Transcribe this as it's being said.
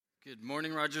Good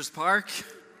morning, Rogers Park.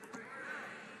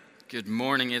 Good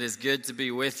morning. It is good to be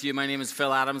with you. My name is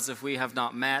Phil Adams. If we have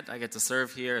not met, I get to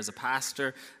serve here as a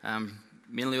pastor,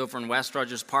 mainly over in West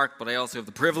Rogers Park, but I also have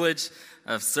the privilege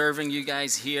of serving you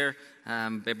guys here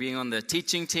by being on the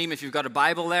teaching team. If you've got a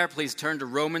Bible there, please turn to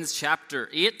Romans chapter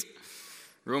 8.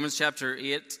 Romans chapter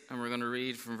 8, and we're going to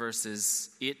read from verses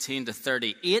 18 to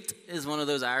 30. 8 is one of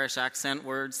those Irish accent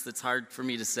words that's hard for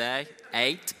me to say.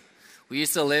 8. We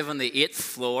used to live on the 8th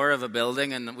floor of a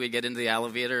building, and we'd get into the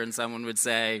elevator, and someone would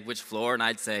say, which floor? And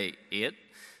I'd say, 8,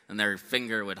 and their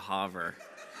finger would hover.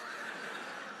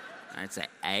 I'd say,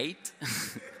 8?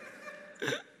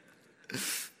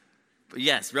 But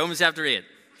yes, Romans chapter 8.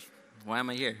 Why am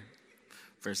I here?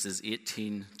 Verses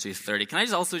 18 to 30. Can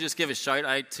I also just give a shout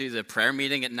out to the prayer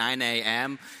meeting at 9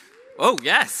 a.m.? Oh,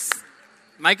 yes.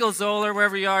 Michael Zoller,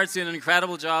 wherever you are, is doing an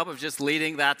incredible job of just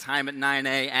leading that time at 9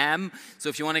 a.m. So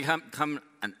if you want to come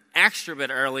an extra bit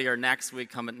earlier next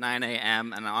week, come at 9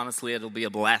 a.m. And honestly, it'll be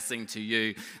a blessing to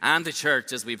you and the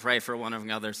church as we pray for one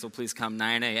another. So please come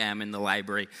 9 a.m. in the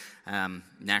library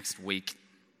next week.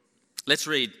 Let's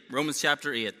read Romans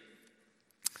chapter 8,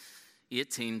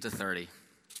 18 to 30.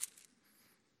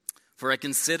 For I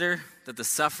consider that the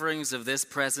sufferings of this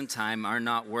present time are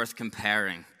not worth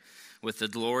comparing with the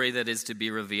glory that is to be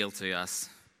revealed to us.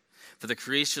 For the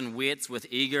creation waits with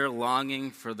eager longing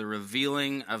for the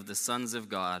revealing of the sons of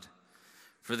God.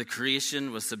 For the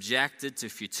creation was subjected to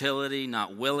futility,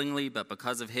 not willingly, but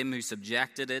because of him who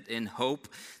subjected it, in hope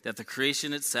that the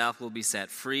creation itself will be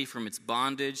set free from its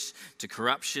bondage to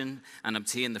corruption and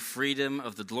obtain the freedom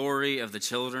of the glory of the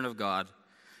children of God.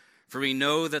 For we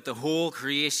know that the whole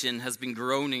creation has been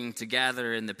groaning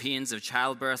together in the pains of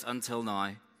childbirth until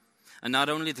now. And not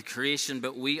only the creation,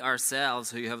 but we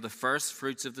ourselves who have the first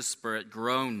fruits of the Spirit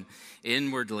groan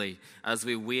inwardly as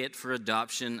we wait for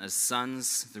adoption as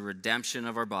sons, the redemption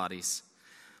of our bodies.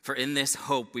 For in this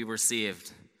hope we were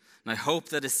saved. Now hope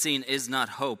that is seen is not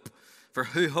hope, for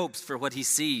who hopes for what he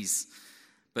sees?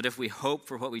 But if we hope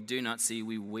for what we do not see,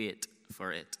 we wait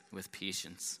for it with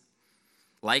patience.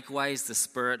 Likewise, the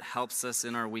Spirit helps us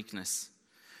in our weakness.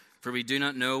 For we do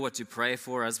not know what to pray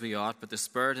for as we ought, but the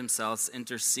Spirit himself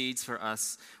intercedes for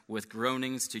us with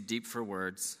groanings too deep for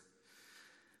words.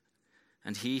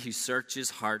 And he who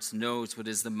searches hearts knows what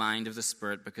is the mind of the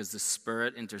Spirit, because the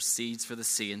Spirit intercedes for the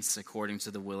saints according to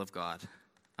the will of God.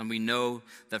 And we know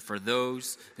that for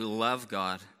those who love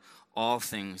God, all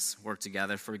things work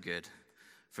together for good,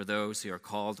 for those who are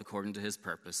called according to his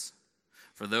purpose.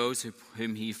 For those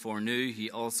whom he foreknew,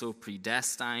 he also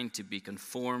predestined to be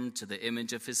conformed to the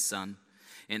image of his Son,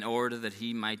 in order that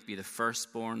he might be the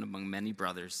firstborn among many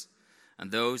brothers.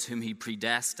 And those whom he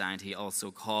predestined, he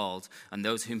also called. And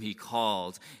those whom he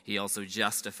called, he also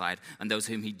justified. And those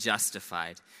whom he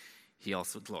justified, he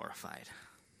also glorified.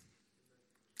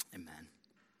 Amen.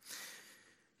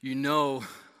 You know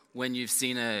when you've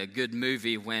seen a good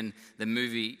movie when the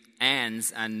movie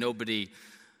ends and nobody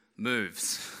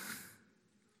moves.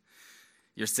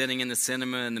 You're sitting in the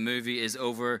cinema and the movie is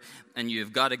over and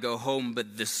you've got to go home,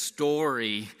 but the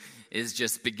story is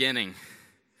just beginning.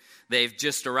 They've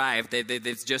just arrived.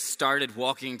 They've just started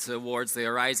walking towards the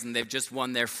horizon. They've just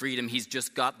won their freedom. He's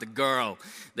just got the girl.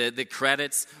 The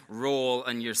credits roll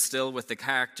and you're still with the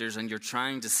characters and you're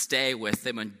trying to stay with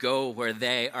them and go where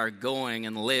they are going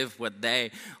and live what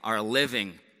they are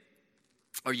living.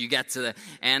 Or you get to the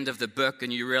end of the book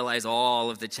and you realize all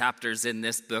of the chapters in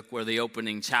this book were the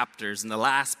opening chapters. And the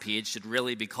last page should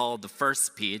really be called the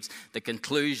first page. The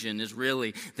conclusion is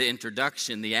really the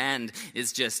introduction. The end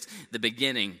is just the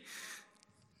beginning.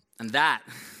 And that,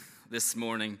 this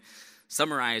morning,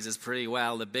 summarizes pretty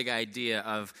well the big idea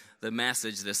of the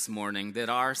message this morning, that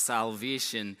our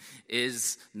salvation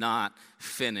is not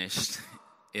finished.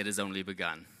 It has only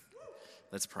begun.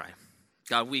 Let's pray.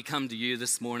 God, we come to you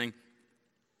this morning.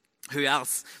 Who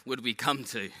else would we come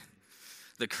to?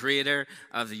 The creator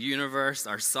of the universe,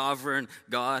 our sovereign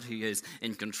God who is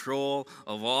in control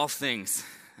of all things.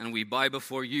 And we bow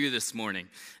before you this morning,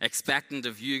 expectant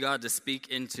of you, God, to speak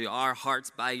into our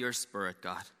hearts by your Spirit,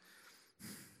 God.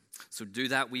 So do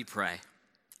that, we pray.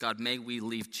 God, may we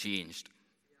leave changed.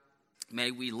 May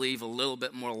we leave a little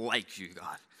bit more like you,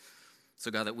 God.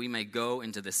 So, God, that we may go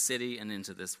into the city and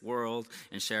into this world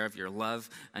and share of your love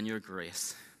and your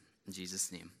grace. In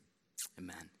Jesus' name.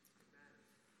 Amen.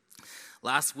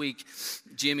 Last week,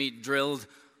 Jimmy drilled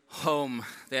home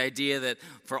the idea that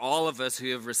for all of us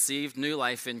who have received new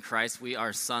life in Christ, we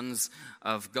are sons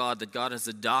of God, that God has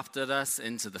adopted us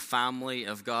into the family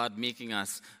of God, making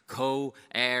us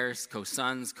co-heirs,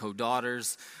 co-sons,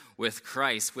 co-daughters with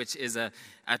Christ, which is a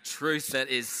truth that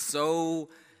is so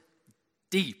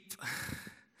deep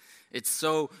It's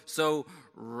so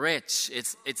rich.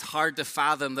 It's hard to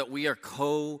fathom that we are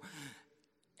co-heirs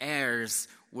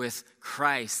with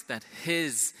Christ, that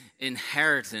his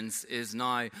inheritance is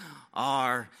now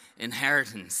our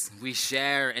inheritance. We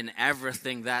share in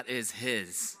everything that is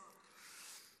his.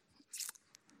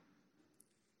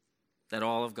 That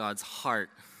all of God's heart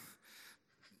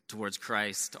towards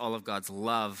Christ, all of God's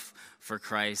love for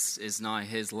Christ is now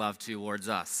his love towards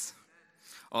us.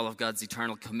 All of God's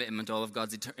eternal commitment, all of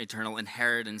God's eternal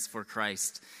inheritance for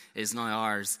Christ is now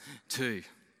ours too.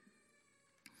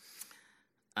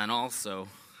 And also,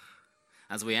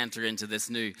 as we enter into this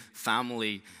new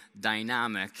family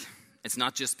dynamic, it's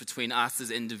not just between us as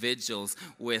individuals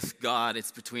with God,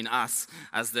 it's between us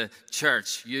as the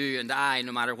church, you and I,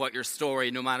 no matter what your story,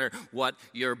 no matter what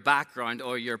your background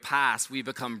or your past, we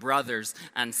become brothers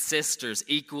and sisters,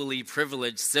 equally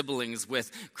privileged siblings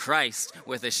with Christ,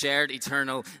 with a shared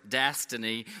eternal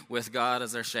destiny, with God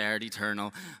as our shared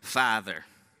eternal Father.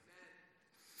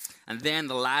 And then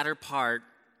the latter part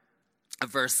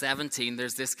of verse 17,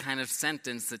 there's this kind of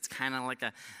sentence that's kind of like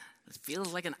it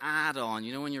feels like an add-on.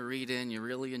 You know, when you read in, you're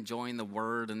really enjoying the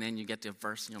word, and then you get to a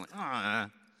verse and you're like, ah.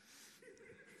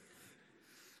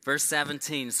 Verse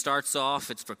 17 starts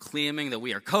off, it's proclaiming that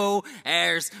we are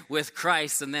co-heirs with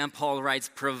Christ, and then Paul writes,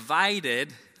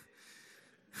 provided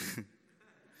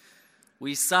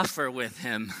we suffer with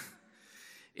him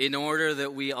in order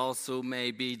that we also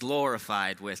may be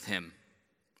glorified with him.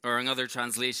 Or another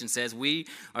translation says, we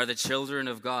are the children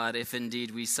of God if indeed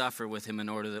we suffer with him in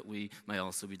order that we may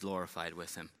also be glorified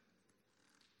with him.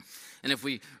 And if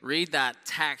we read that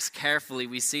text carefully,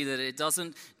 we see that it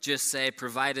doesn't just say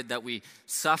provided that we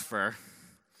suffer,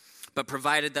 but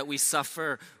provided that we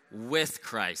suffer with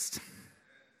Christ.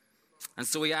 And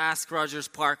so we ask Rogers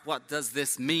Park, what does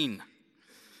this mean?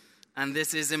 And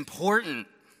this is important.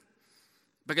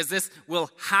 Because this will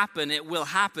happen, it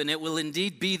will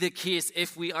indeed be the case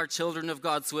if we are children of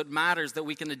God. So it matters that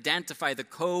we can identify the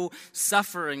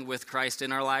co-suffering with Christ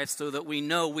in our lives so that we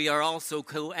know we are also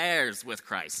co-heirs with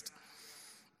Christ.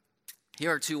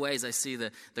 Here are two ways I see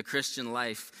the Christian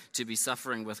life to be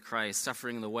suffering with Christ,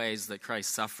 suffering in the ways that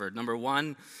Christ suffered. Number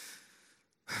one,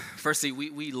 firstly,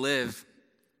 we live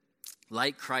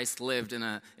like Christ lived in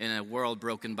a world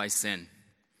broken by sin.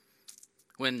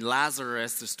 When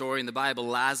Lazarus, the story in the Bible,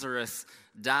 Lazarus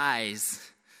dies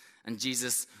and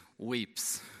Jesus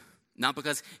weeps. Not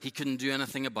because he couldn't do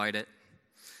anything about it,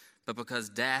 but because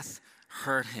death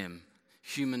hurt him.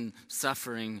 Human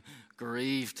suffering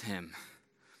grieved him.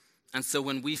 And so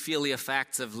when we feel the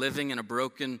effects of living in a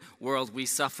broken world, we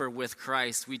suffer with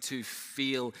Christ. We too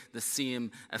feel the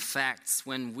same effects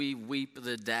when we weep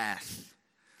the death,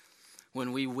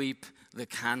 when we weep the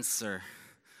cancer,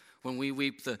 when we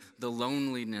weep the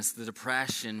loneliness, the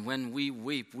depression. When we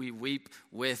weep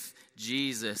with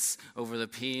Jesus over the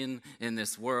pain in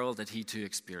this world that he too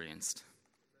experienced.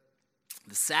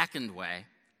 The second way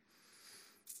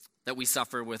that we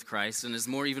suffer with Christ, and is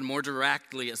even more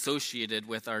directly associated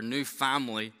with our new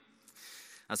family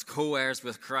as co-heirs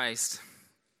with Christ,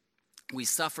 we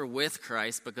suffer with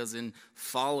Christ because in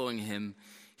following him,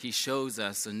 he shows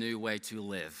us a new way to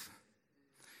live.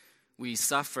 We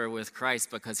suffer with Christ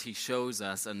because he shows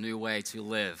us a new way to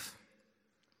live.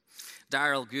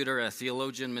 Darrell Guter, a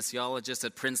theologian, missiologist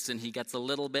at Princeton, he gets a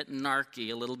little bit narky,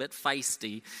 a little bit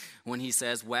feisty when he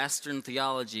says Western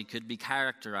theology could be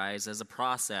characterized as a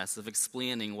process of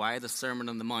explaining why the Sermon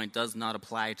on the Mount does not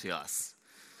apply to us.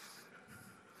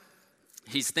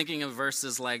 He's thinking of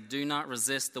verses like, do not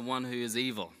resist the one who is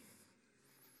evil.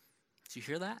 Did you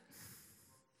hear that?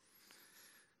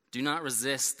 Do not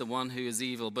resist the one who is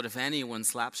evil, but if anyone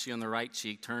slaps you on the right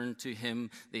cheek, turn to him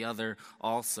the other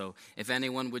also. If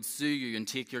anyone would sue you and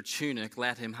take your tunic,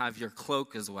 let him have your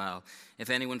cloak as well. If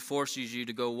anyone forces you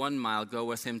to go 1 mile, go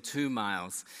with him 2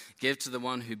 miles. Give to the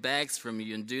one who begs from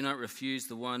you, and do not refuse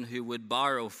the one who would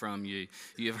borrow from you.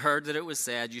 You have heard that it was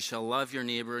said, you shall love your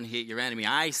neighbor and hate your enemy.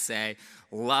 I say,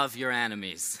 love your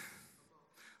enemies.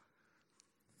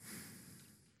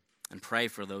 And pray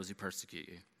for those who persecute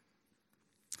you.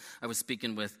 I was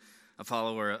speaking with a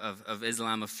follower of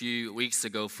Islam a few weeks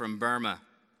ago from Burma,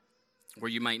 where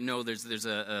you might know there's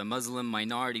a Muslim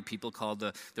minority people called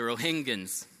the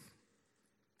Rohingyas.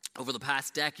 Over the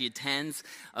past decade, tens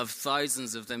of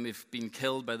thousands of them have been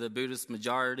killed by the Buddhist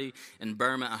majority in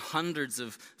Burma, and hundreds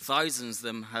of thousands of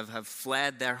them have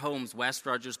fled their homes. West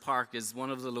Rogers Park is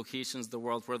one of the locations in the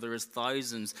world where there is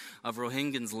thousands of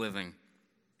Rohingyas living.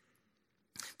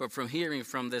 But from hearing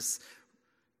from this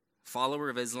follower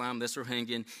of Islam, this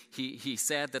Rohingyan, he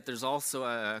said that there's also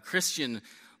a Christian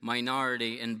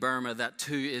minority in Burma that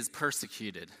too is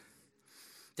persecuted.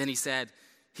 Then he said,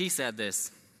 he said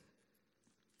this: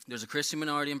 there's a Christian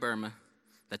minority in Burma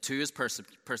that too is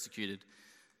persecuted,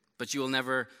 but you will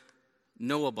never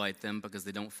know about them because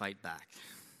they don't fight back.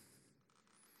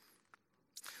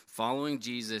 Following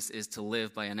Jesus is to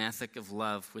live by an ethic of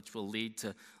love which will lead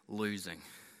to losing.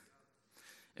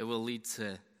 It will lead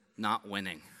to not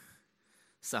winning,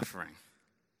 suffering.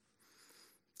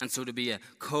 And so to be a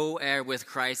co-heir with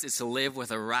Christ is to live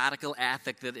with a radical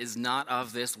ethic that is not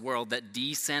of this world, that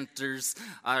decenters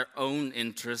our own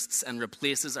interests and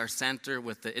replaces our center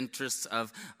with the interests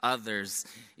of others,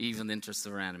 even the interests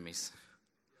of our enemies.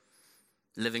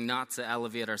 Living not to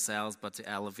elevate ourselves, but to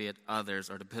elevate others,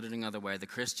 or to put it another way, the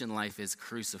Christian life is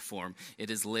cruciform.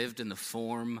 It is lived in the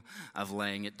form of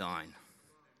laying it down.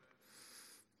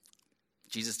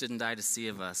 Jesus didn't die to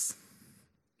save us.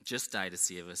 Just died to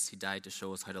save us. He died to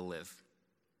show us how to live.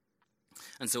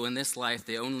 And so in this life,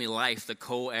 the only life the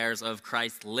co-heirs of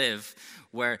Christ live,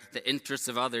 where the interests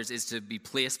of others is to be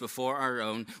placed before our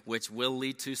own, which will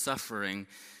lead to suffering,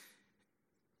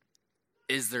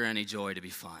 is there any joy to be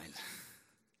found?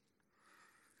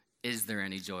 Is there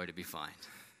any joy to be found?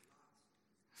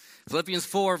 Philippians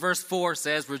 4 verse 4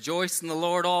 says, rejoice in the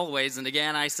Lord always, and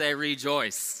again I say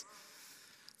rejoice.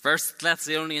 1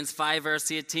 Thessalonians 5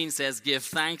 verse 18 says, give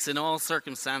thanks in all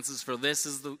circumstances, for this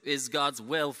is God's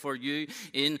will for you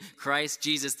in Christ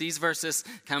Jesus. These verses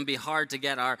can be hard to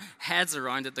get our heads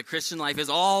around, that the Christian life is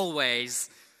always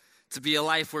to be a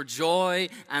life where joy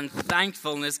and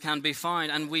thankfulness can be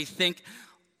found. And we think,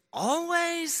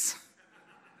 always?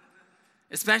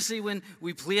 Especially when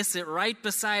we place it right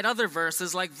beside other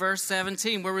verses like verse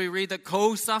 17, where we read that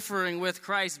co-suffering with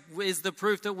Christ is the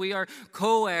proof that we are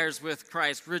co-heirs with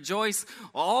Christ. Rejoice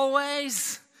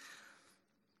always.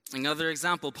 Another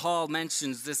example, Paul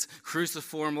mentions this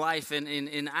cruciform life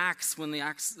in Acts, when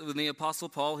the Apostle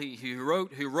Paul, who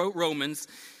wrote Romans,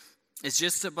 is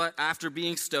just about after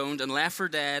being stoned and left for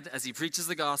dead as he preaches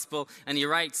the gospel, and he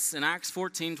writes in Acts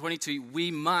 14:22,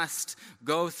 we must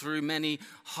go through many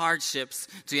hardships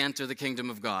to enter the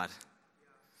kingdom of God.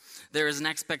 There is an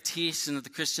expectation that the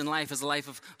Christian life is a life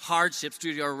of hardships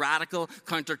due to a radical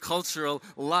countercultural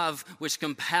love which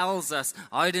compels us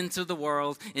out into the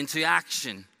world, into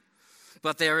action.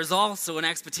 But there is also an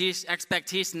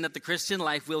expectation that the Christian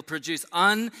life will produce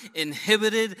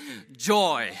uninhibited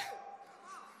joy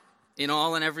in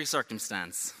all and every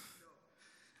circumstance.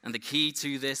 And the key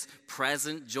to this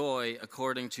present joy,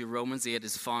 according to Romans 8,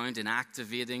 is found in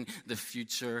activating the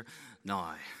future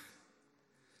now.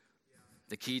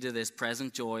 The key to this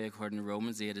present joy, according to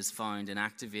Romans 8, is found in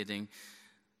activating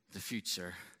the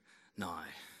future now.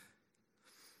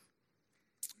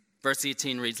 Verse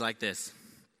 18 reads like this: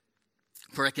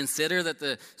 for I consider that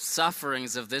the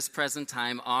sufferings of this present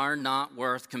time are not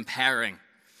worth comparing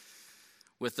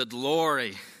with the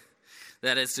glory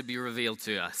that is to be revealed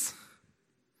to us.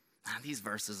 Man, these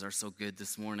verses are so good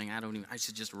this morning. I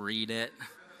should just read it.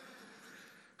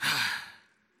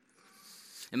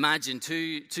 Imagine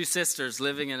two sisters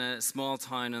living in a small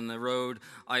town on the road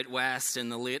out west in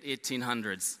the late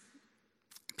 1800s.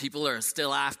 People are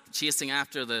still chasing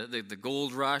after the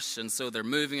gold rush, and so they're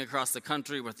moving across the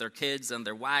country with their kids and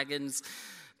their wagons.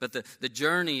 But the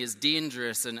journey is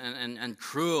dangerous and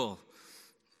cruel.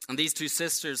 And these two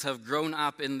sisters have grown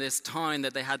up in this town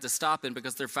that they had to stop in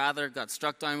because their father got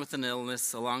struck down with an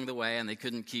illness along the way and they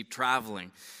couldn't keep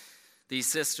traveling. These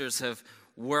sisters have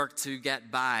worked to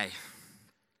get by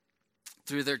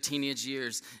through their teenage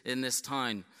years in this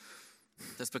town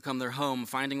that's become their home,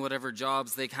 finding whatever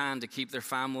jobs they can to keep their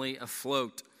family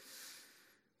afloat.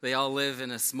 They all live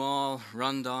in a small,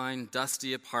 rundown,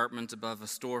 dusty apartment above a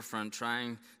storefront,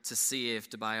 trying to save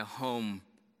to buy a home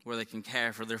where they can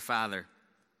care for their father.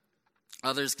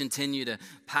 Others continue to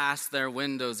pass their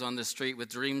windows on the street with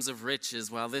dreams of riches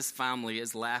while this family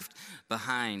is left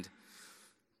behind.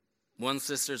 One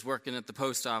sister's working at the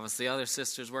post office. The other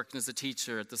sister's working as a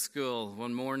teacher at the school.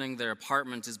 One morning, their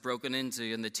apartment is broken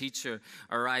into, and the teacher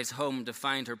arrives home to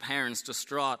find her parents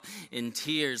distraught in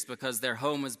tears because their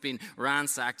home has been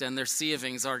ransacked and their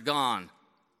savings are gone.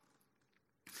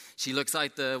 She looks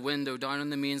out the window down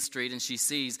on the main street, and she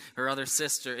sees her other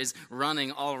sister is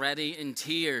running already in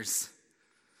tears.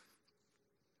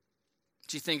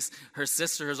 She thinks her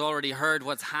sister has already heard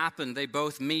what's happened. They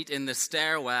both meet in the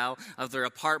stairwell of their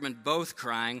apartment, both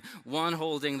crying, one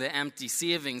holding the empty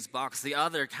savings box, the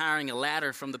other carrying a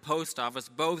letter from the post office,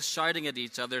 both shouting at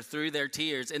each other through their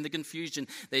tears. In the confusion,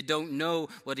 they don't know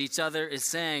what each other is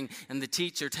saying. And the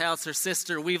teacher tells her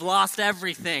sister, we've lost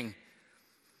everything.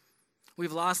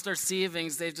 We've lost our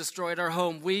savings. They've destroyed our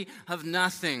home. We have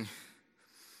nothing.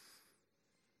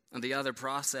 And the other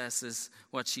processes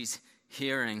what she's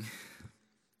hearing.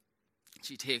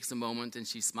 she takes a moment and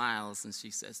she smiles and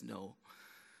she says, no,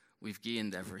 we've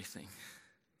gained everything.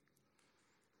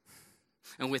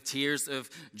 And with tears of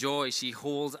joy, she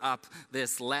holds up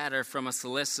this letter from a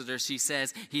solicitor. She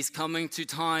says, he's coming to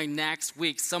town next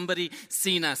week. Somebody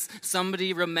seen us.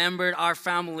 Somebody remembered our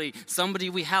family. Somebody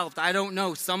we helped. I don't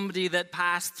know. Somebody that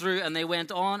passed through and they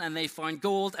went on and they found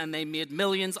gold and they made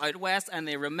millions out west and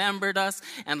they remembered us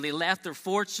and they left their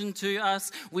fortune to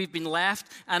us. We've been left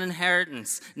an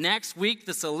inheritance. Next week,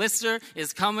 the solicitor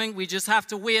is coming. We just have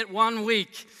to wait 1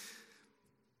 week.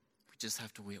 We just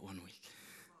have to wait 1 week.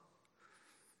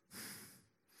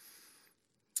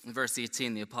 In verse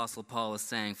 18, the Apostle Paul is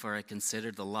saying, for I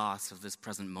consider the loss of this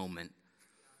present moment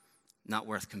not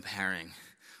worth comparing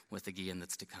with the gain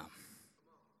that's to come.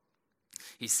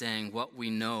 He's saying what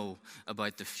we know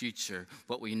about the future,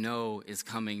 what we know is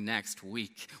coming next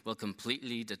week, will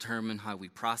completely determine how we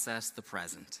process the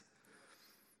present.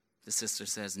 The sister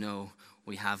says, no,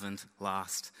 we haven't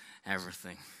lost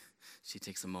everything. She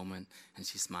takes a moment and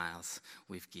she smiles.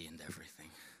 We've gained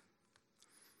everything.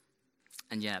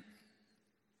 And yet,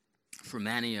 for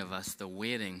many of us, the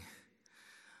waiting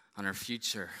on our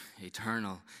future,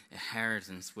 eternal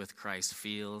inheritance with Christ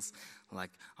feels like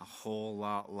a whole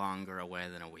lot longer away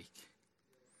than a week.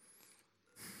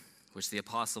 Which the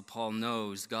Apostle Paul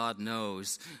knows, God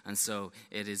knows, and so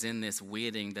it is in this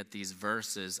waiting that these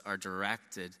verses are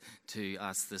directed to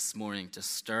us this morning to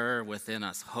stir within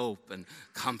us hope and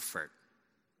comfort.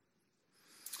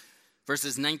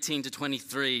 Verses 19 to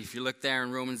 23, if you look there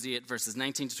in Romans 8, verses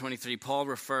 19 to 23, Paul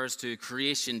refers to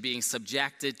creation being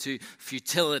subjected to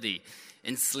futility,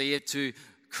 enslaved to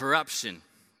corruption,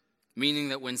 meaning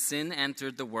that when sin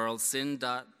entered the world, sin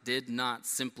did not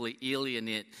simply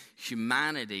alienate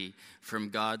humanity from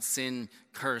God, sin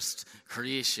cursed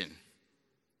creation.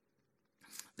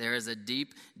 There is a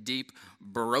deep, deep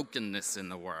brokenness in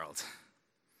the world.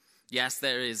 Yes,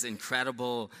 there is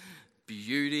incredible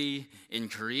beauty in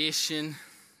creation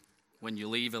when you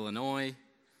leave Illinois.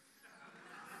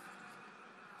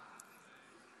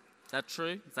 Is that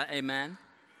true? Is that amen?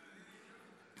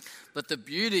 But the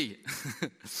beauty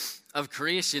of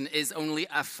creation is only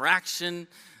a fraction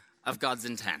of God's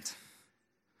intent.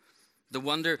 The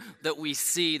wonder that we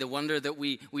see, the wonder that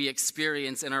we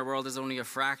experience in our world is only a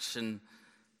fraction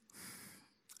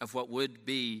of what would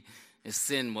be if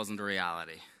sin wasn't a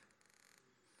reality.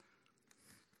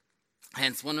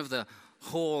 Hence, one of the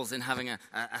holes in having a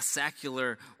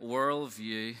secular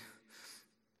worldview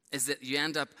is that you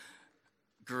end up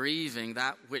grieving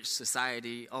that which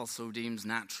society also deems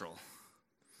natural.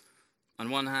 On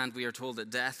one hand, we are told that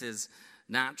death is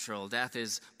natural. Death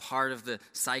is part of the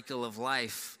cycle of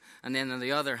life. And then on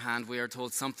the other hand, we are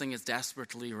told something is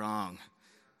desperately wrong.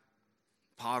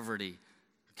 Poverty,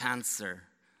 cancer,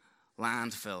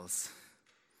 landfills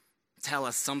tell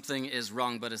us something is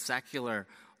wrong, but a secular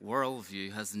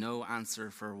worldview has no answer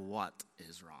for what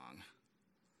is wrong.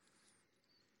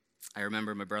 I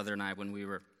remember my brother and I, when we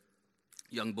were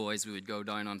young boys, we would go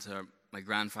down onto my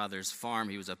grandfather's farm.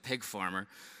 He was a pig farmer.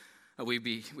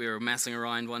 We were messing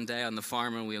around one day on the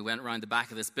farm, and we went around the back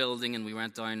of this building, and we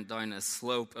went down a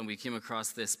slope, and we came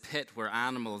across this pit where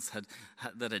animals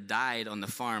that had died on the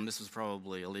farm. This was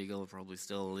probably illegal, probably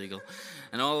still illegal.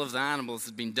 And all of the animals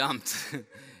had been dumped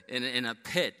in a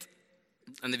pit.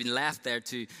 And they've been left there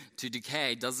to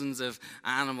decay, dozens of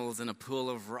animals in a pool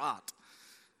of rot.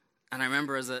 And I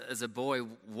remember as a boy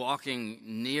walking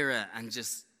near it and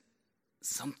just,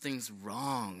 something's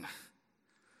wrong.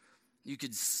 You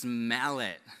could smell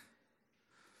it.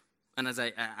 And as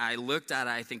I looked at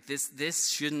it, I think this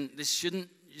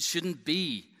shouldn't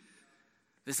be.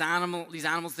 These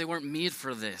animals, they weren't made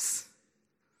for this.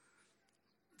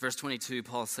 Verse 22,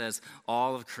 Paul says,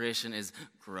 all of creation is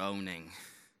groaning.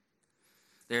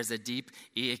 There's a deep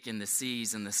ache in the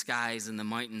seas and the skies and the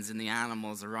mountains and the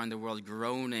animals around the world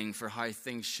groaning for how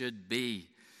things should be.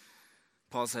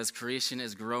 Paul says creation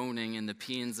is groaning in the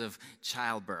pains of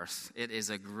childbirth. It is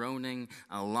a groaning,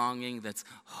 a longing that's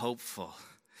hopeful,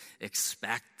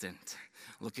 expectant,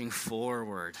 looking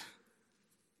forward.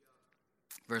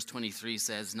 Verse 23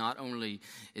 says, not only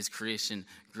is creation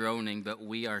groaning, but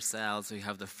we ourselves who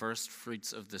have the first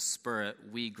fruits of the Spirit,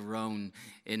 we groan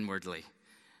inwardly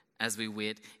as we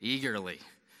wait eagerly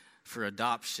for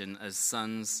adoption as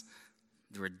sons,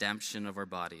 the redemption of our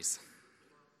bodies.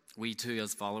 We too,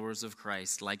 as followers of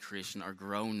Christ, like creation, are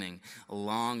groaning,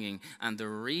 longing. And the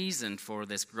reason for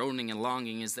this groaning and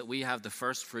longing is that we have the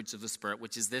first fruits of the Spirit,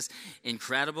 which is this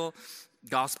incredible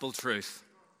gospel truth.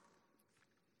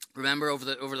 Remember,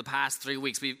 over the past 3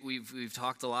 weeks, we've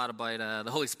talked a lot about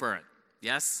the Holy Spirit.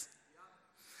 Yes?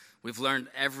 We've learned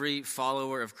every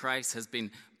follower of Christ has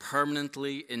been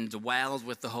permanently indwelled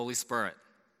with the Holy Spirit.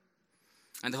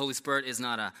 And the Holy Spirit is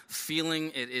not a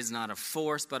feeling, it is not a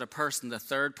force, but a person, the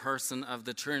third person of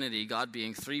the Trinity, God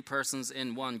being three persons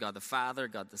in one, God the Father,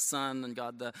 God the Son, and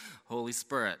God the Holy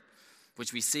Spirit,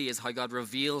 which we see is how God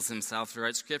reveals himself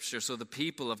throughout Scripture. So the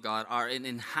people of God are an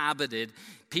inhabited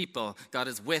people. God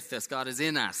is with us, God is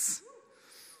in us.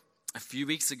 A few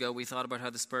weeks ago, we thought about how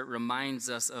the Spirit reminds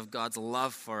us of God's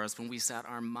love for us when we set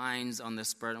our minds on the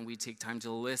Spirit and we take time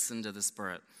to listen to the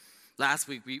Spirit. Last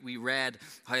week, we read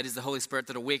how it is the Holy Spirit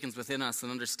that awakens within us an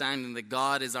understanding that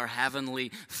God is our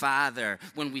heavenly Father.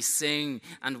 When we sing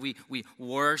and we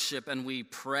worship and we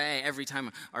pray, every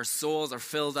time our souls are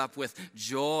filled up with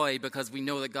joy because we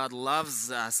know that God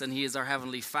loves us and he is our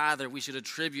heavenly Father, we should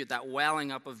attribute that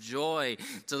welling up of joy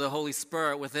to the Holy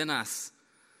Spirit within us.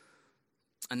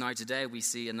 And now today, we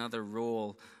see another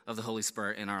role of the Holy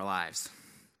Spirit in our lives.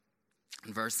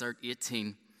 In verse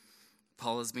 18,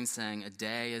 Paul has been saying, a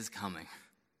day is coming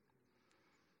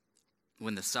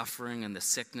when the suffering and the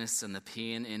sickness and the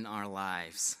pain in our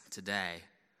lives today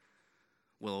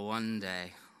will one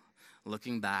day,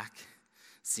 looking back,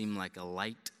 seem like a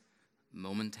light,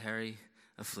 momentary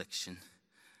affliction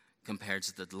compared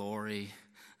to the glory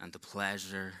and the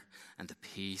pleasure and the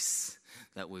peace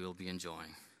that we will be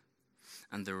enjoying.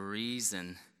 And the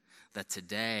reason that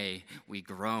today we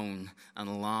groan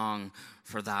and long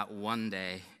for that one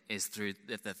day is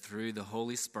through the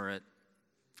Holy Spirit,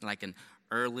 like an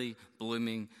early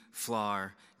blooming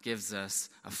flower, gives us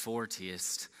a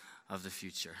foretaste of the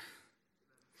future.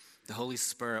 The Holy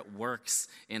Spirit works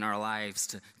in our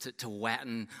lives to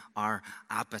whetten our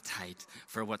appetite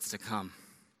for what's to come.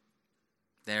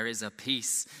 There is a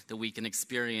peace that we can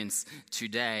experience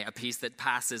today, a peace that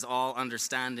passes all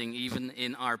understanding, even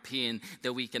in our pain,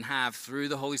 that we can have through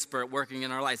the Holy Spirit working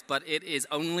in our lives. But it is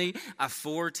only a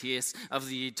foretaste of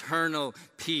the eternal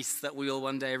peace that we will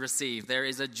one day receive. There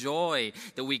is a joy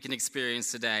that we can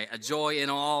experience today, a joy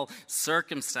in all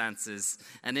circumstances,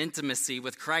 an intimacy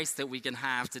with Christ that we can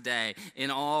have today in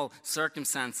all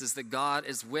circumstances, that God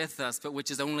is with us, but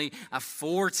which is only a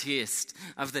foretaste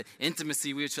of the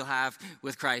intimacy we shall have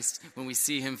with Christ when we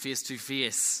see him face to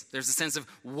face. There's a sense of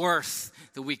worth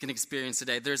that we can experience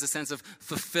today. There's a sense of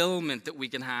fulfillment that we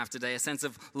can have today, a sense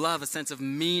of love, a sense of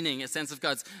meaning, a sense of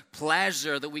God's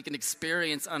pleasure that we can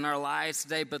experience in our lives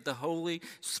today. But the Holy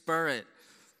Spirit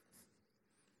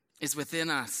is within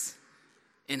us,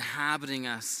 inhabiting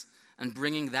us, and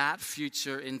bringing that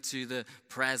future into the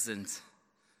present.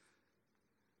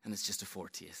 And it's just a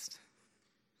foretaste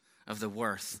of the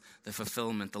worth, the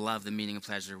fulfillment, the love, the meaning, and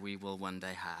pleasure we will one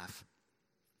day have.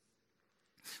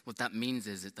 What that means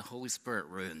is that the Holy Spirit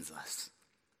ruins us.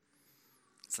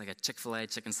 It's like a Chick-fil-A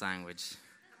chicken sandwich.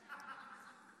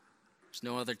 There's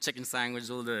no other chicken sandwich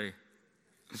will do.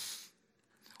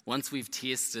 Once we've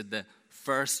tasted the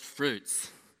first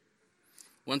fruits,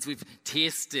 once we've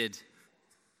tasted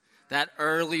that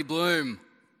early bloom,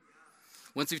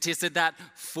 once we've tasted that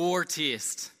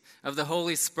foretaste of the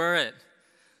Holy Spirit,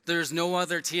 there's no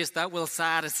other taste that will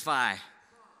satisfy.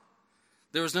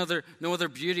 There is no other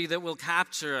beauty that will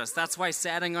capture us. That's why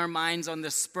setting our minds on the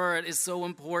Spirit is so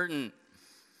important.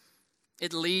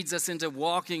 It leads us into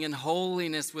walking in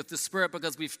holiness with the Spirit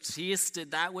because we've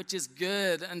tasted that which is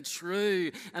good and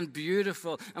true and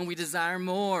beautiful, and we desire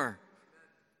more.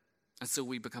 And so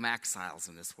we become exiles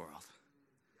in this world,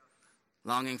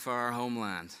 longing for our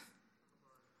homeland.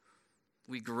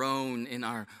 We groan in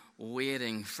our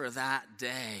waiting for that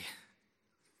day,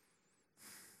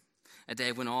 a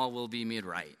day when all will be made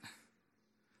right,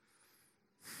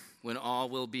 when all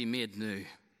will be made new,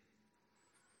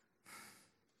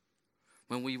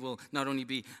 when we will not only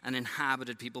be an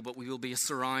inhabited people, but we will be a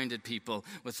surrounded people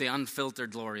with the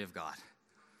unfiltered glory of God.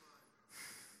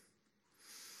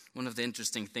 One of the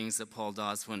interesting things that Paul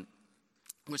does,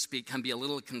 which can be a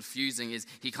little confusing, is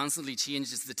he constantly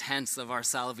changes the tense of our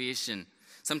salvation.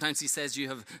 Sometimes he says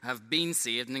you have been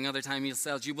saved, and another time he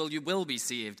says you will be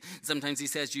saved. Sometimes he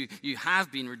says you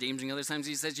have been redeemed, and other times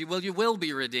he says you will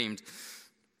be redeemed.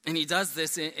 And he does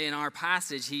this in our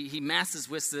passage. He messes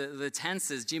with the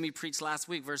tenses. Jimmy preached last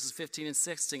week, verses 15 and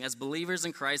 16. As believers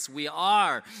in Christ, we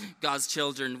are God's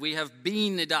children. We have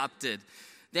been adopted.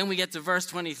 Then we get to verse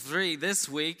 23 this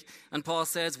week, and Paul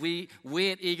says we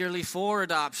wait eagerly for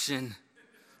adoption.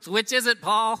 So which is it,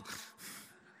 Paul?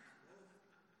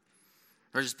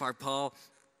 Or just part, Paul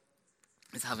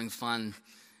is having fun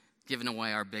giving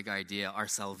away our big idea. Our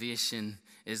salvation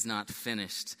is not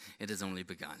finished. It has only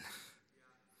begun.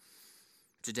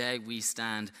 Today we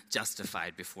stand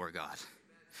justified before God.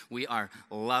 We are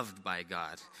loved by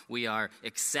God. We are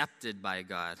accepted by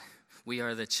God. We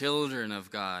are the children of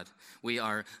God. We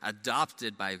are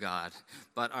adopted by God.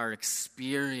 But our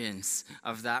experience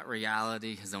of that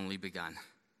reality has only begun.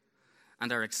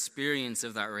 And our experience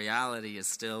of that reality is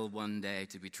still one day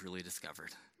to be truly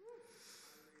discovered.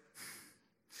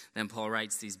 Then Paul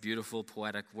writes these beautiful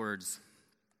poetic words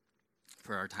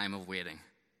for our time of waiting.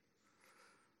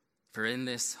 For in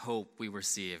this hope we were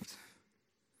saved.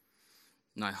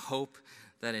 Now hope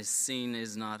that is seen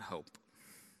is not hope.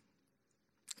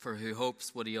 For who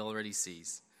hopes what he already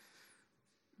sees?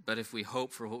 But if we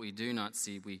hope for what we do not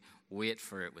see, we wait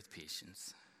for it with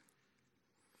patience.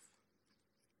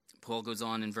 Paul goes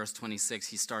on in verse 26.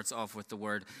 He starts off with the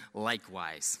word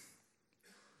likewise,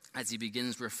 as he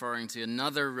begins referring to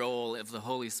another role of the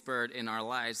Holy Spirit in our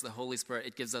lives. The Holy Spirit,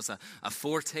 it gives us a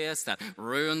foretaste that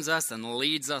ruins us and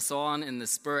leads us on in the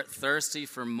Spirit, thirsty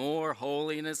for more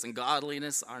holiness and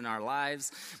godliness in our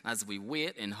lives as we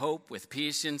wait in hope with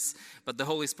patience. But the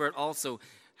Holy Spirit also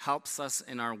helps us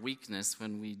in our weakness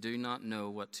when we do not know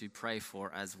what to pray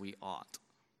for as we ought.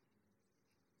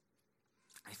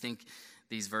 I think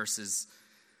these verses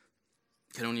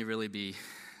can only really be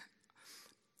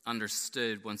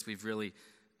understood once we've really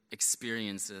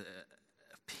experienced a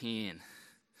pain,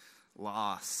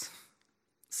 loss,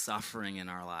 suffering in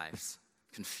our lives,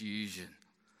 confusion.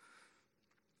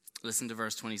 Listen to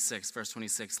verse 26. Verse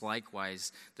 26,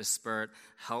 likewise, the Spirit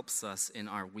helps us in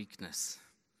our weakness,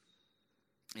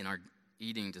 in our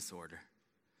eating disorder,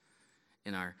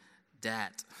 in our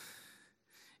debt,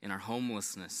 in our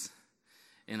homelessness,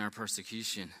 in our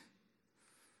persecution.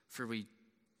 For we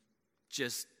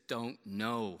just don't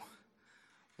know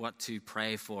what to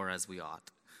pray for as we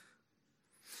ought.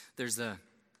 There's a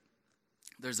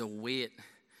weight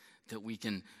that we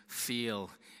can feel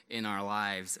in our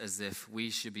lives as if we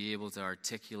should be able to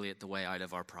articulate the way out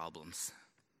of our problems.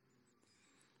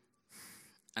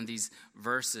 And these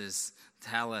verses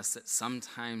tell us that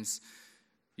sometimes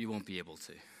you won't be able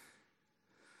to.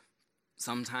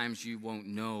 Sometimes you won't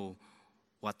know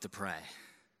what to pray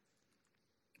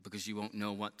because you won't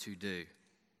know what to do.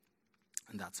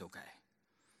 And that's okay.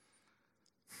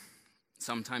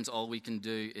 Sometimes all we can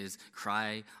do is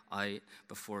cry out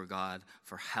before God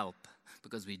for help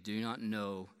because we do not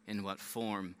know in what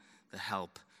form the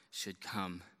help should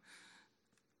come.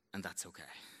 And that's okay.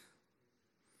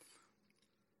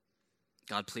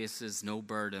 God places no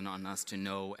burden on us to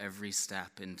know every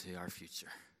step into our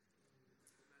future.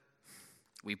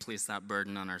 We place that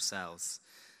burden on ourselves,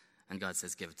 and God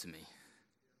says, give it to me.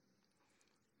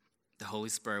 The Holy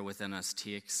Spirit within us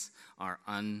takes our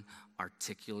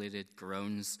unarticulated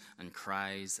groans and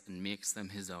cries and makes them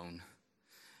his own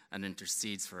and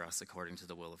intercedes for us according to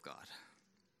the will of God.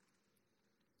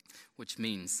 Which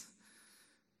means,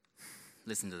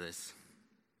 listen to this,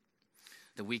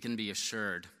 that we can be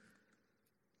assured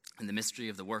in the mystery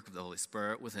of the work of the Holy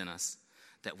Spirit within us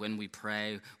that when we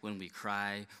pray, when we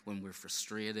cry, when we're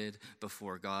frustrated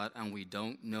before God and we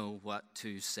don't know what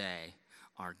to say,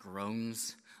 our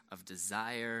groans of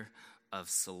desire, of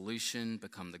solution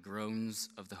become the groans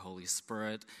of the Holy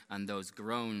Spirit, and those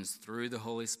groans through the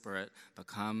Holy Spirit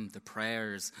become the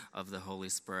prayers of the Holy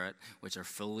Spirit, which are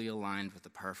fully aligned with the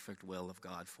perfect will of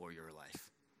God for your life.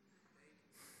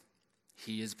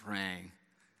 He is praying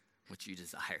what you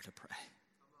desire to pray.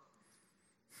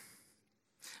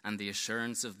 And the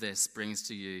assurance of this brings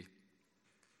to you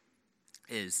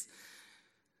is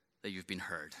that you've been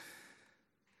heard,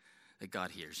 that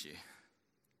God hears you.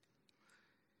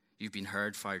 You've been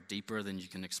heard far deeper than you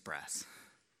can express.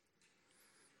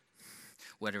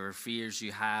 Whatever fears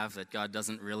you have that God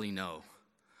doesn't really know,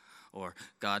 or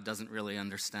God doesn't really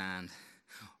understand,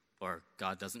 or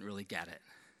God doesn't really get it.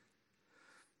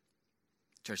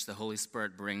 Church, the Holy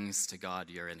Spirit brings to God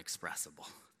your inexpressible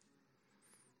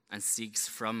and seeks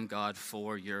from God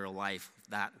for your life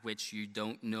that which you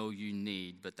don't know you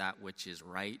need, but that which is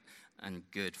right and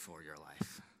good for your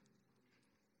life.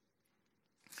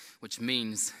 Which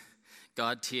means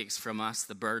God takes from us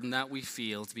the burden that we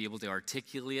feel to be able to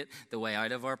articulate the way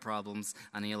out of our problems,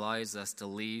 and he allows us to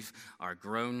leave our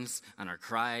groans and our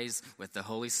cries with the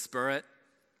Holy Spirit.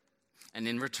 And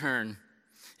in return,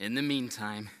 in the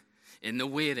meantime, in the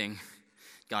waiting,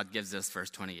 God gives us verse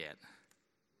 28.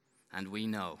 And we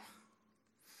know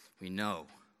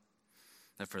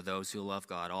that for those who love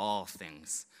God, all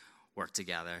things work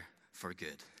together for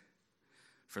good,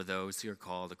 for those who are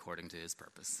called according to his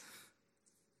purpose.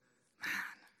 Man,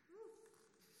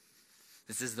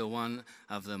 this is the one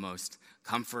of the most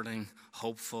comforting,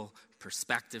 hopeful,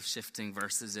 perspective-shifting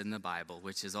verses in the Bible,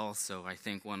 which is also, I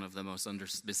think, one of the most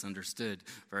misunderstood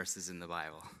verses in the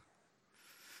Bible.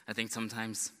 I think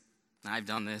sometimes, I've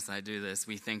done this, I do this,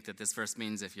 we think that this verse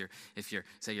means if you're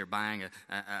say you're buying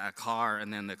a car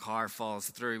and then the car falls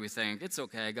through, we think, it's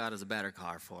okay, God has a better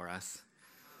car for us.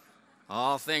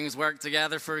 All things work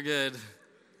together for good.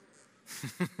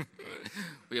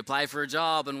 We apply for a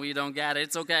job and we don't get it.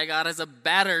 It's okay, God has a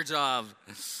better job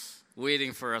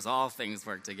waiting for us. All things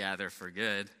work together for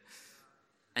good.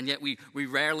 And yet we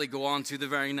rarely go on to the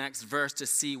very next verse to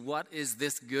see what is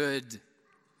this good.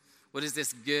 What is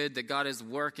this good that God is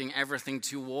working everything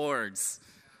towards?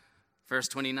 Verse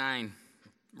 29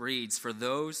 reads, "For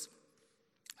those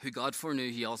who God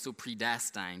foreknew, he also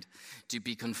predestined to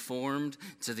be conformed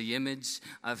to the image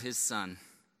of his Son,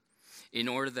 in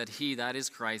order that he, that is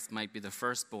Christ, might be the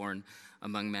firstborn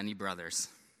among many brothers."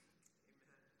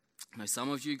 Now, some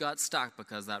of you got stuck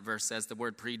because that verse says the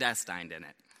word predestined in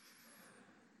it,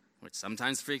 which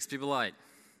sometimes freaks people out.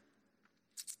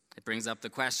 It brings up the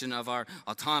question of our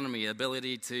autonomy,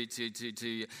 ability to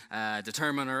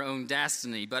determine our own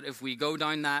destiny. But if we go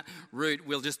down that route,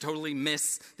 we'll just totally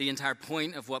miss the entire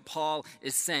point of what Paul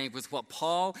is saying. Because what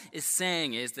Paul is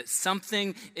saying is that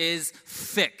something is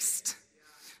fixed.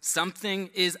 Something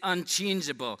is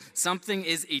unchangeable. Something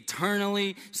is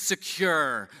eternally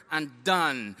secure and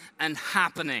done and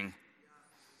happening.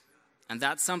 And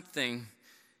that something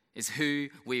is who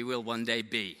we will one day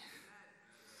be.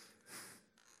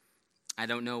 I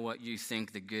don't know what you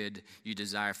think the good you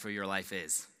desire for your life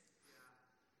is.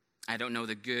 I don't know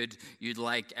the good you'd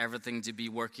like everything to be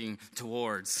working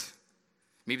towards.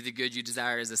 Maybe the good you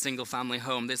desire is a single family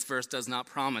home. This verse does not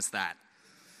promise that.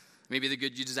 Maybe the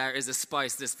good you desire is a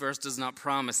spouse. This verse does not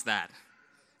promise that.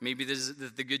 Maybe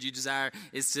the good you desire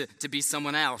is to be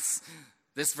someone else.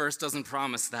 This verse doesn't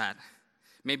promise that.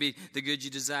 Maybe the good you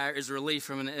desire is relief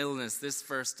from an illness. This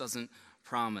verse doesn't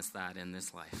promise that in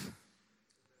this life.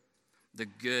 The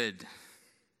good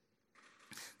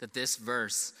that this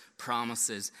verse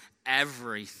promises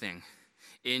everything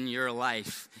in your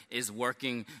life is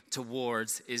working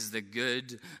towards is the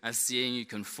good of seeing you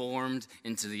conformed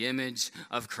into the image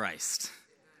of Christ.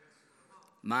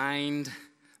 Mind,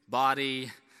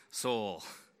 body, soul.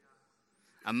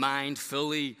 A mind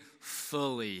fully,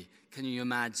 can you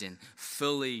imagine,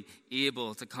 fully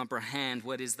able to comprehend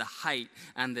what is the height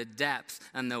and the depth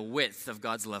and the width of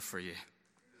God's love for you.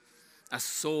 A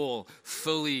soul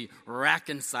fully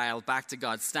reconciled back to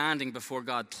God, standing before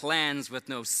God, cleansed with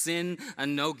no sin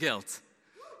and no guilt.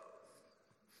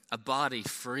 A body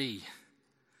free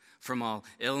from all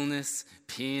illness,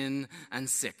 pain, and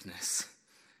sickness.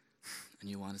 And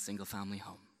you want a single family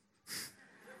home.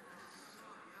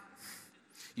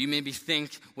 You maybe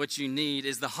think what you need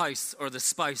is the house or the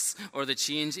spouse or the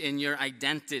change in your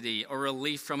identity or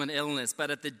relief from an illness.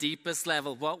 But at the deepest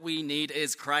level, what we need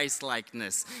is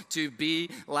Christ-likeness, to be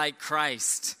like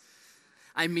Christ.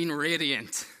 I mean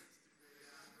radiant.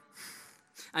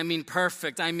 I mean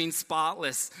perfect. I mean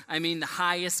spotless. I mean the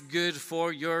highest good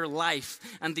for your life.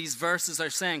 And these verses are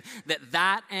saying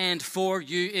that end for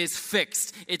you is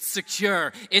fixed. It's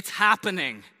secure. It's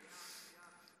happening.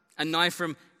 And now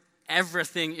from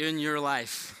everything in your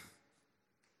life,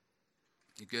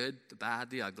 the good, the bad,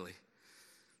 the ugly,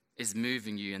 is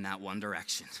moving you in that one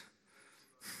direction.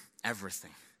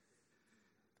 Everything.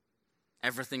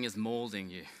 Everything is molding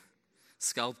you,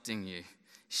 sculpting you,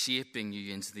 shaping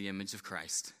you into the image of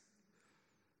Christ.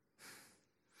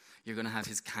 You're going to have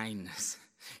his kindness.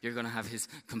 You're going to have his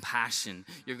compassion.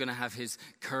 You're going to have his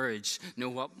courage.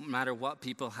 No matter what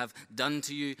people have done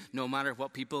to you, no matter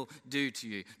what people do to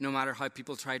you, no matter how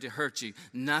people try to hurt you,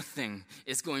 nothing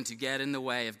is going to get in the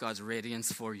way of God's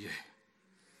radiance for you.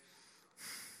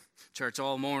 Church,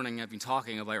 all morning I've been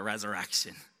talking about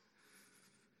resurrection.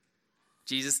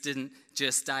 Jesus didn't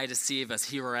just die to save us.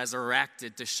 He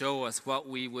resurrected to show us what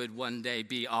we would one day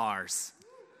be ours.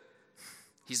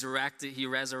 He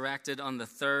resurrected on the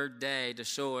third day to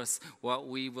show us what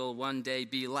we will one day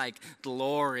be like,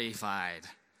 glorified.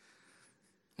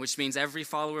 Which means every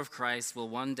follower of Christ will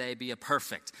one day be a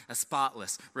perfect, a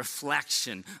spotless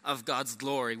reflection of God's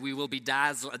glory. We will be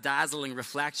a dazzling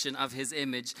reflection of his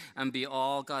image and be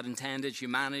all God intended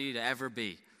humanity to ever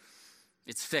be.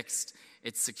 It's fixed.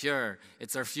 It's secure.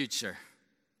 It's our future.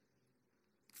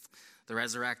 The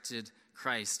resurrected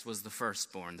Christ was the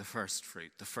firstborn, the first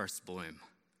fruit, the first bloom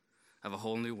of a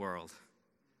whole new world,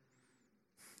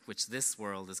 which this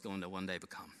world is going to one day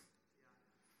become.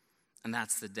 And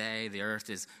that's the day the earth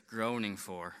is groaning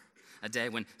for. a day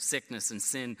when sickness and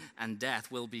sin and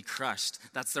death will be crushed.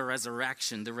 That's the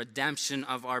resurrection, the redemption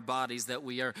of our bodies that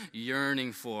we are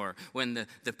yearning for, when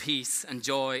the peace and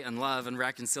joy and love and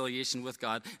reconciliation with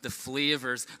God, the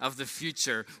flavors of the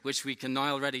future, which we can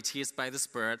now already taste by the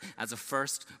Spirit as a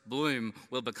first bloom,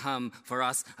 will become for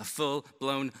us a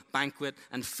full-blown banquet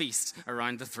and feast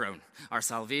around the throne. Our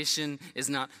salvation is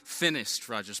not finished,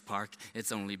 Rogers Park,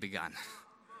 it's only begun.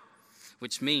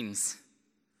 Which means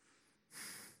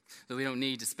that we don't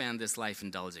need to spend this life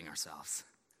indulging ourselves.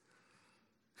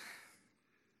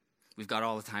 We've got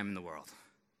all the time in the world.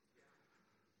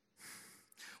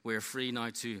 We are free now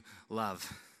to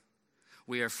love.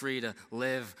 We are free to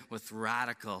live with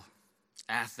radical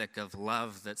ethic of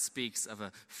love that speaks of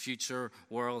a future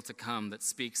world to come, that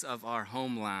speaks of our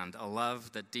homeland, a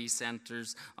love that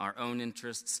decenters our own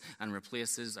interests and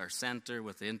replaces our center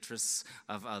with the interests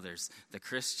of others. The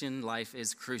Christian life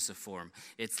is cruciform.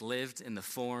 It's lived in the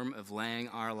form of laying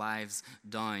our lives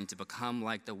down to become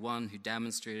like the one who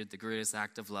demonstrated the greatest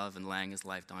act of love in laying his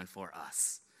life down for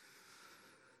us.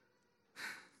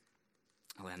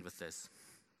 I'll end with this.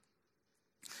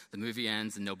 The movie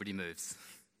ends and nobody moves.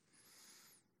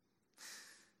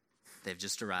 They've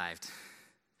just arrived.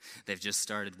 They've just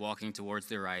started walking towards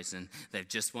the horizon. They've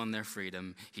just won their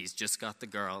freedom. He's just got the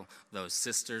girl. Those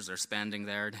sisters are spending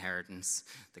their inheritance.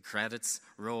 The credits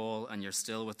roll and you're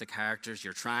still with the characters.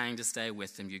 You're trying to stay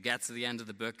with them. You get to the end of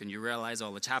the book and you realize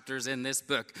all the chapters in this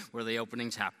book were the opening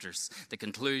chapters. The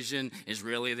conclusion is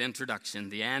really the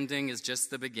introduction. The ending is just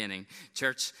the beginning.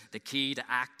 Church, the key to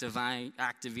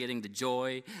activating the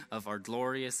joy of our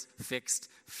glorious fixed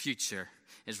future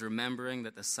is remembering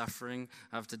that the suffering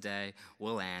of today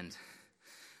will end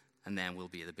and then will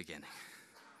be the beginning.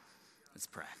 Let's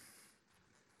pray.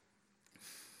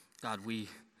 God, we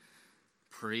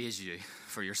praise you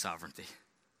for your sovereignty.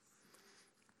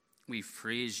 We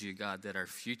praise you, God, that our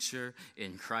future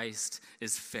in Christ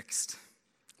is fixed.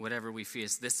 Whatever we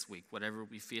face this week, whatever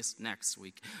we face next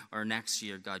week or next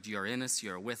year, God, you are in us,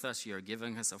 you are with us, you are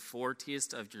giving us a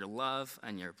foretaste of your love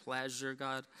and your pleasure,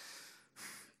 God.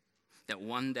 That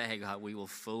one day, God, we will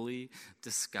fully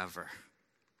discover.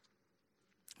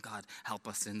 God, help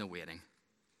us in the waiting.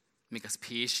 Make us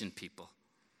patient people.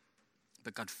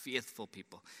 But God, faithful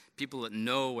people. People that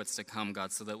know what's to come,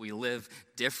 God, so that we live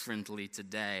differently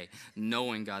today,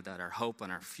 knowing, God, that our hope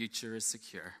and our future is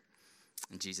secure.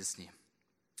 In Jesus' name,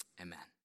 amen.